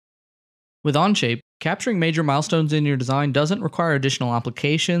With Onshape, capturing major milestones in your design doesn't require additional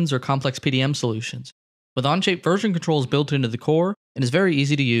applications or complex PDM solutions. With Onshape, version control is built into the core and is very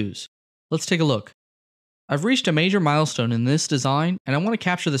easy to use. Let's take a look. I've reached a major milestone in this design and I want to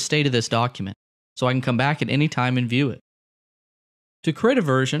capture the state of this document, so I can come back at any time and view it. To create a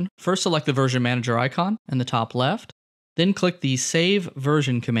version, first select the version manager icon in the top left, then click the Save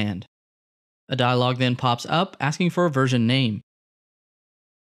Version command. A dialog then pops up asking for a version name.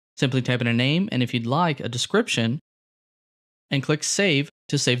 Simply type in a name and, if you'd like, a description, and click Save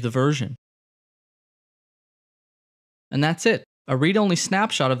to save the version. And that's it. A read-only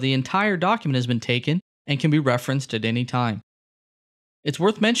snapshot of the entire document has been taken and can be referenced at any time. It's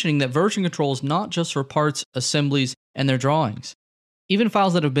worth mentioning that version control is not just for parts, assemblies, and their drawings. Even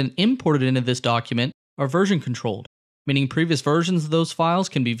files that have been imported into this document are version controlled, meaning previous versions of those files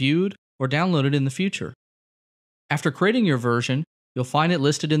can be viewed or downloaded in the future. After creating your version, you'll find it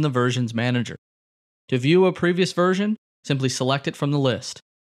listed in the Versions Manager. To view a previous version, simply select it from the list.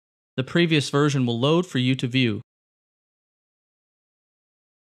 The previous version will load for you to view.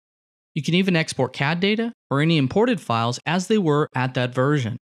 You can even export CAD data or any imported files as they were at that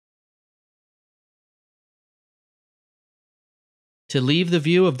version. To leave the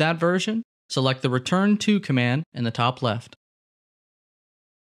view of that version, select the Return To command in the top left.